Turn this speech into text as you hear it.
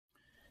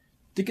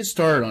To get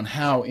started on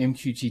how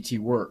MQTT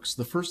works,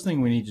 the first thing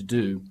we need to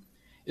do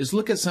is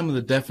look at some of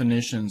the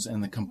definitions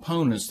and the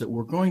components that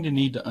we're going to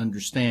need to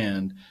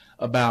understand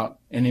about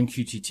an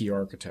MQTT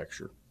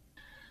architecture.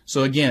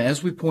 So again,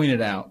 as we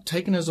pointed out,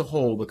 taken as a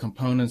whole, the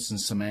components and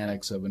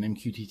semantics of an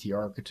MQTT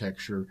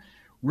architecture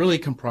really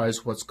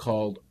comprise what's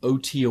called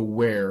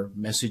OT-aware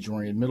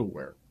message-oriented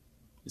middleware.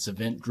 It's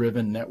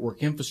event-driven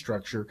network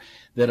infrastructure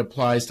that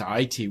applies to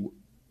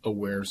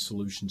IT-aware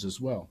solutions as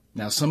well.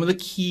 Now, some of the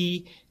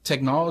key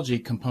technology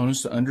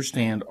components to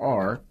understand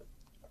are,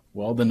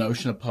 well, the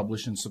notion of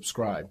publish and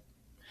subscribe.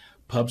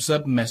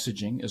 Pub-sub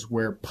messaging is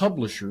where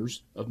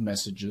publishers of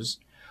messages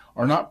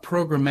are not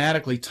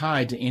programmatically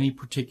tied to any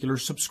particular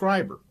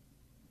subscriber.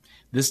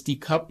 This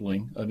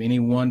decoupling of any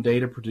one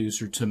data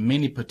producer to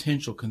many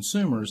potential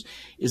consumers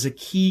is a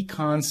key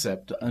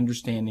concept to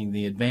understanding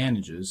the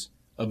advantages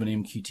of an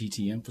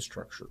MQTT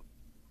infrastructure.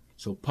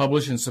 So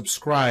publish and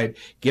subscribe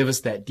give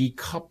us that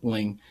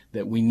decoupling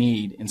that we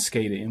need in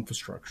SCADA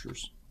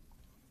infrastructures.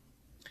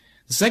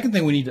 The second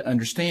thing we need to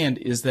understand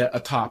is that a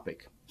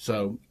topic.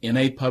 So in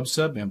a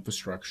pub-sub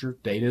infrastructure,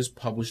 data is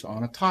published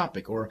on a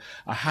topic or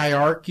a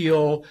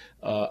hierarchical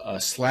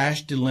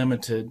slash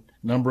delimited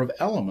number of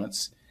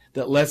elements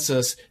that lets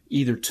us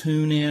either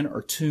tune in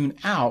or tune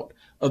out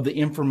of the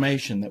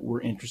information that we're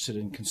interested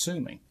in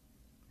consuming.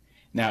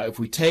 Now, if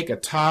we take a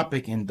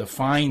topic and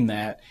define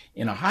that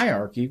in a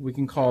hierarchy, we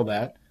can call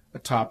that a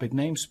topic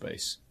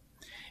namespace.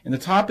 And the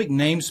topic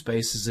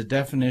namespace is a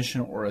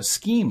definition or a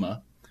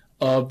schema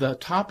of the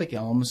topic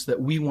elements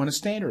that we want to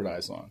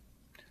standardize on.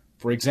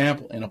 For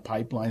example, in a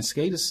pipeline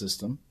SCADA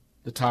system,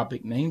 the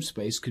topic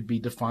namespace could be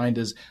defined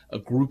as a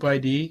group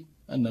ID,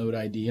 a node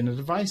ID, and a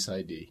device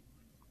ID.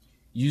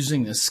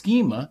 Using the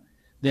schema,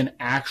 then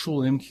actual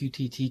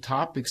MQTT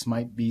topics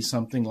might be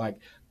something like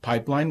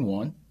pipeline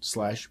 1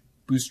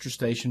 / booster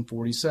station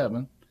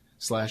 47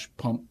 /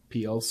 pump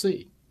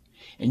PLC.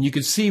 And you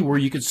could see where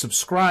you could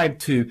subscribe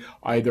to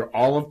either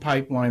all of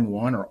pipeline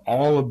 1 or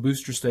all of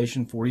booster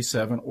station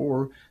 47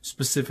 or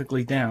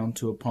specifically down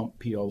to a pump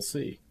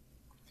PLC.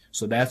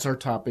 So that's our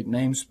topic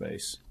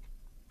namespace.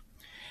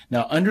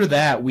 Now under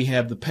that we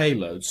have the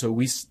payload. So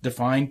we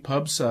define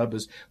pub-sub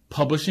as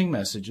publishing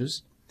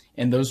messages,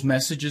 and those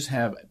messages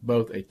have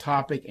both a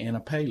topic and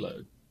a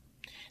payload.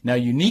 Now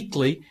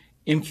uniquely,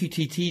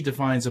 MQTT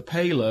defines a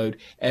payload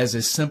as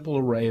a simple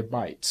array of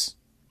bytes,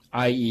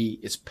 i.e.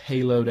 it's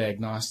payload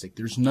agnostic.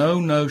 There's no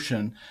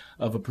notion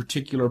of a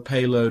particular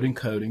payload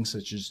encoding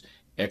such as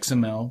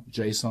XML,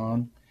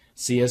 JSON,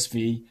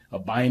 CSV, a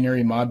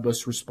binary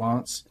Modbus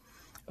response,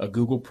 a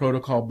Google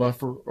protocol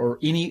buffer, or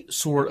any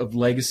sort of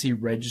legacy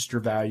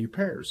register value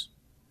pairs.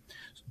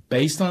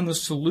 Based on the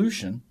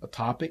solution, a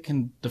topic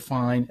can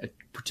define a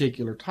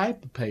particular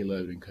type of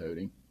payload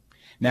encoding.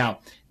 Now,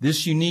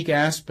 this unique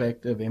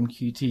aspect of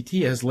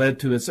MQTT has led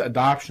to its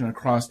adoption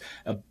across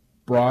a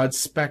broad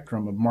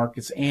spectrum of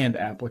markets and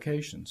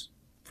applications,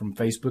 from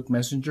Facebook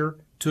Messenger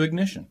to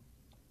Ignition.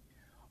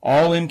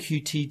 All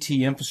MQTT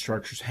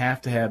infrastructures have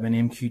to have an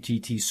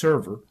MQTT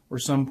server, or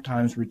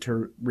sometimes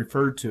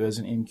referred to as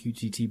an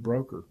MQTT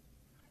broker.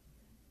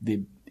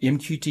 The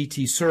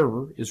MQTT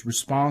server is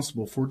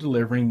responsible for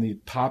delivering the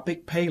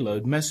topic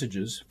payload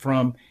messages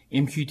from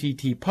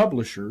MQTT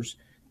publishers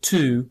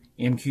to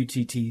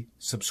MQTT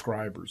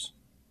subscribers.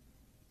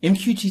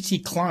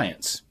 MQTT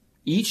clients.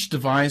 Each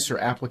device or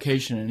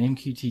application in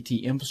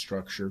MQTT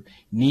infrastructure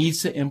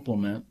needs to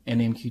implement an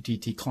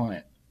MQTT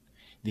client.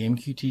 The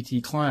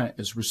MQTT client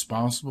is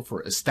responsible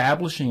for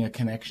establishing a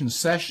connection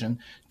session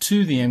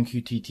to the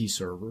MQTT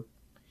server,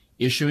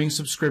 issuing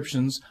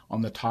subscriptions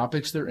on the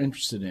topics they're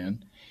interested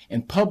in,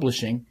 and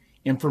publishing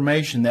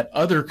information that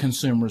other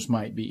consumers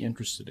might be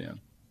interested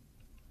in.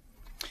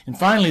 And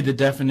finally, the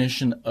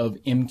definition of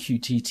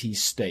MQTT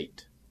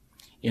state.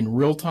 In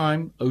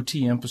real-time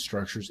OT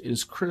infrastructures, it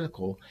is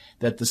critical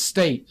that the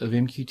state of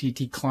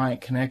MQTT client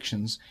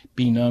connections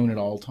be known at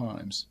all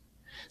times.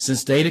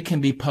 Since data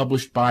can be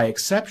published by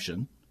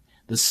exception,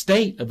 the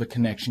state of a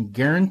connection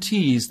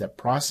guarantees that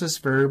process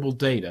variable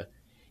data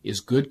is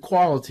good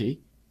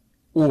quality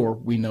or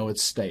we know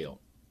it's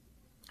stale.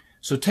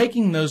 So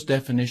taking those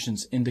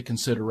definitions into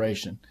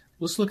consideration,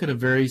 let's look at a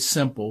very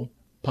simple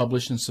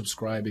publish and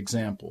subscribe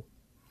example.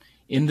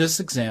 In this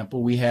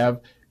example, we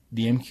have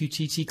the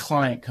MQTT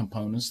client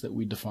components that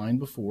we defined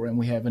before, and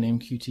we have an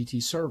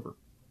MQTT server.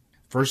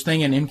 First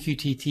thing an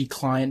MQTT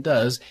client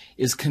does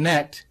is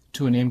connect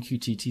to an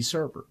MQTT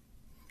server.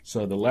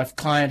 So the left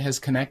client has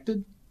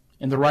connected,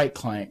 and the right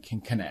client can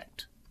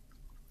connect.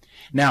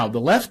 Now,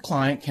 the left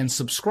client can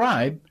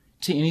subscribe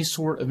to any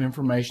sort of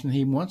information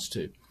he wants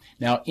to.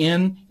 Now,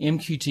 in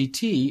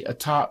MQTT,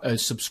 a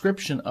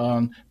subscription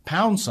on #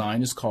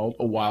 is called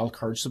a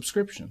wildcard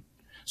subscription.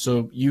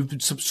 So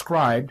you've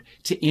subscribed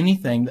to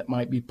anything that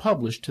might be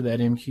published to that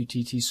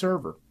MQTT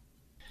server.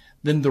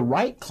 Then the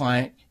right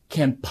client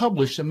can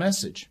publish a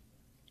message,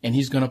 and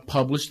he's going to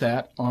publish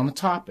that on a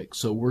topic.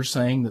 So we're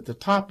saying that the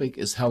topic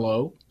is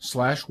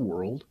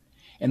hello/world,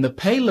 and the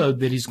payload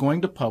that he's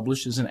going to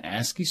publish is an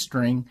ASCII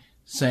string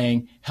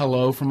saying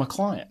hello from a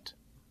client.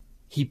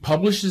 he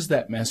publishes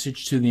that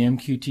message to the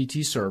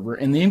MQTT server,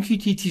 and the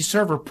MQTT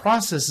server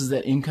processes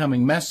that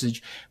incoming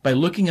message by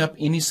looking up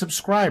any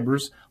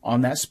subscribers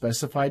on that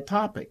specified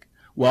topic.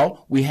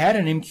 Well, we had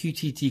an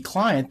MQTT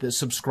client that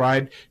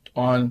subscribed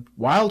on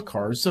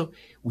wildcards, so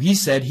he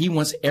said he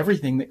wants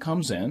everything that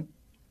comes in.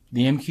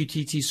 The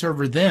MQTT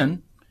server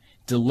then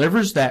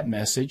delivers that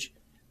message,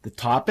 the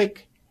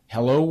topic,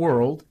 hello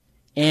world,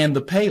 and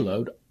the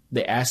payload,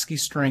 the ASCII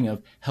string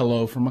of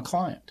hello from a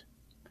client.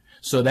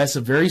 So that's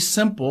a very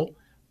simple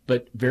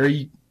but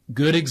very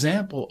good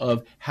example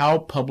of how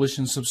publish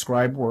and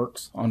subscribe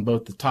works on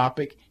both the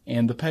topic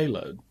and the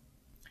payload.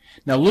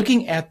 Now,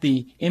 looking at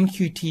the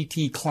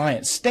MQTT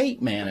client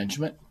state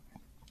management,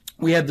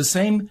 we have the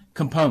same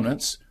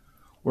components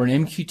where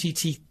an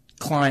MQTT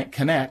client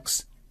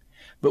connects,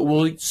 but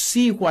we'll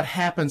see what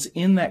happens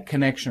in that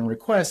connection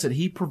request, that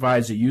he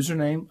provides a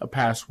username, a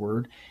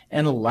password,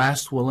 and a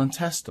last will and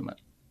testament.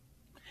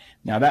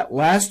 Now, that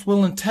last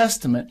will and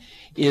testament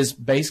is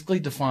basically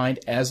defined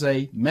as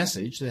a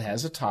message that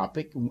has a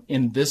topic.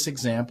 In this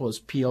example is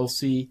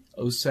PLC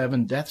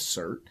 07 death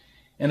cert,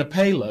 and a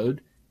payload,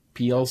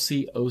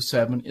 PLC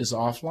 07 is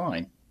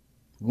offline.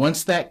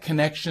 Once that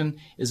connection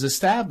is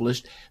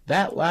established,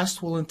 that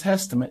last will and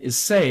testament is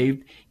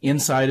saved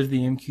inside of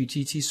the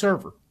MQTT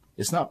server.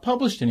 It's not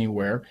published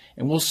anywhere,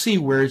 and we'll see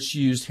where it's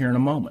used here in a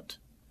moment.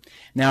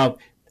 Now,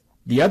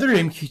 the other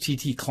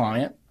MQTT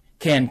client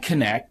can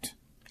connect,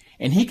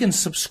 and he can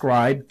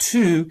subscribe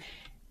to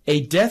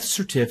a death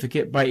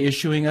certificate by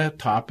issuing a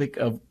topic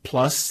of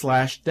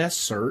 +/death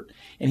cert,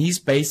 and he's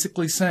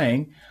basically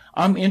saying,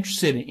 I'm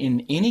interested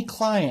in any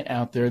client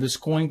out there that's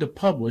going to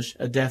publish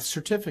a death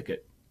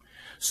certificate.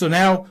 So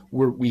now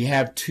we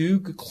have two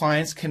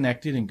clients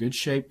connected in good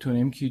shape to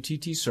an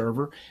MQTT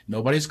server.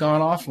 Nobody's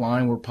gone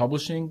offline. We're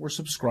publishing, we're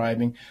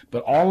subscribing,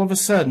 but all of a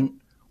sudden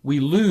we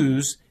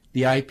lose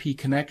the IP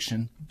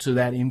connection to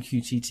that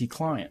MQTT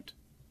client.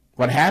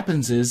 What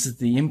happens is that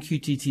the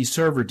MQTT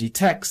server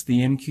detects the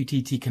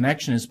MQTT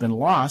connection has been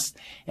lost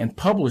and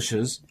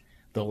publishes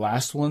the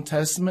last will and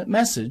testament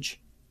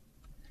message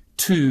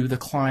to the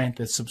client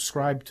that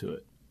subscribed to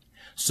it.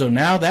 So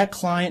now that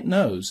client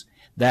knows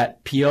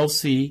that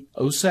PLC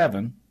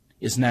 07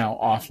 is now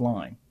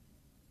offline.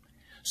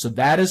 So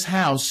that is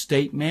how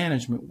state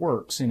management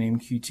works in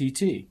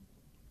MQTT.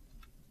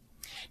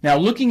 Now,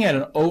 looking at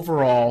an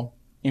overall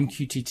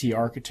MQTT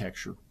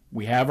architecture,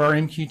 we have our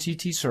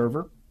MQTT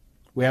server,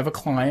 we have a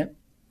client,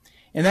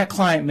 and that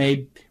client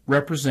may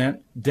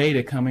represent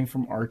data coming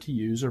from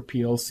RTUs or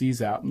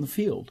PLCs out in the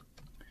field.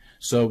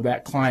 So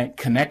that client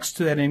connects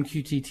to that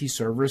MQTT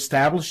server,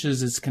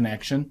 establishes its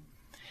connection,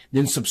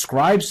 then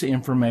subscribes to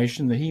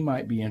information that he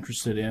might be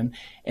interested in,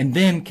 and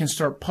then can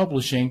start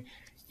publishing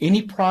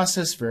any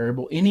process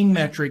variable, any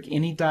metric,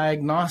 any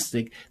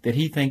diagnostic that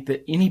he thinks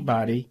that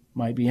anybody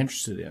might be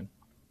interested in.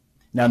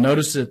 Now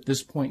notice at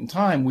this point in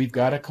time we've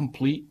got a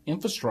complete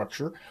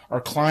infrastructure. Our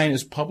client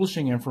is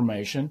publishing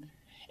information,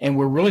 and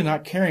we're really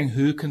not caring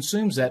who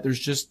consumes that. There's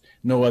just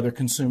no other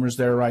consumers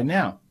there right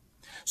now.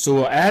 So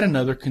we'll add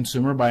another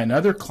consumer by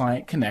another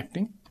client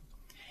connecting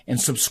and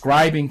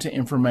subscribing to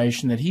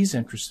information that he's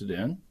interested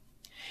in.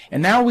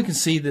 And now we can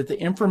see that the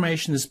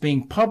information that's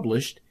being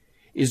published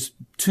is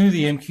to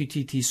the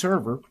MQTT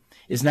server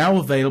is now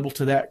available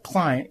to that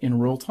client in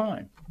real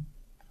time.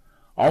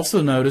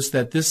 Also notice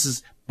that this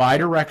is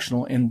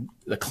bidirectional, and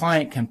the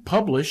client can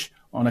publish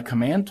on a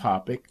command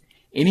topic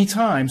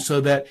anytime, so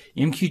that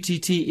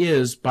MQTT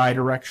is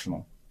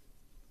bidirectional.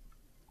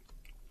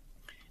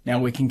 Now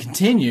we can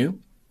continue,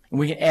 and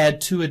we can add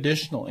two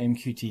additional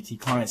MQTT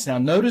clients. Now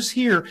notice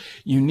here,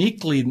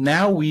 uniquely,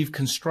 now we've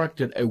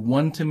constructed a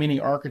one-to-many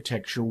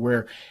architecture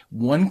where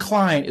one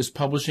client is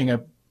publishing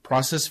a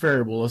process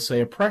variable, let's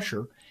say a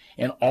pressure,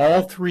 and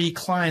all three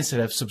clients that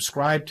have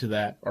subscribed to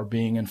that are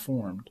being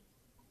informed.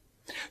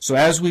 So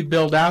as we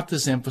build out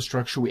this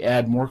infrastructure, we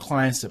add more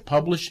clients that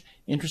publish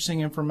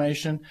interesting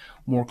information,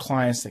 more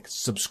clients that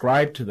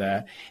subscribe to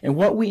that, and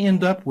what we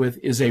end up with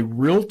is a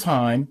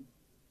real-time,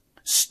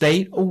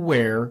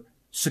 state-aware,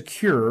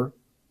 secure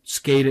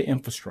SCADA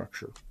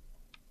infrastructure.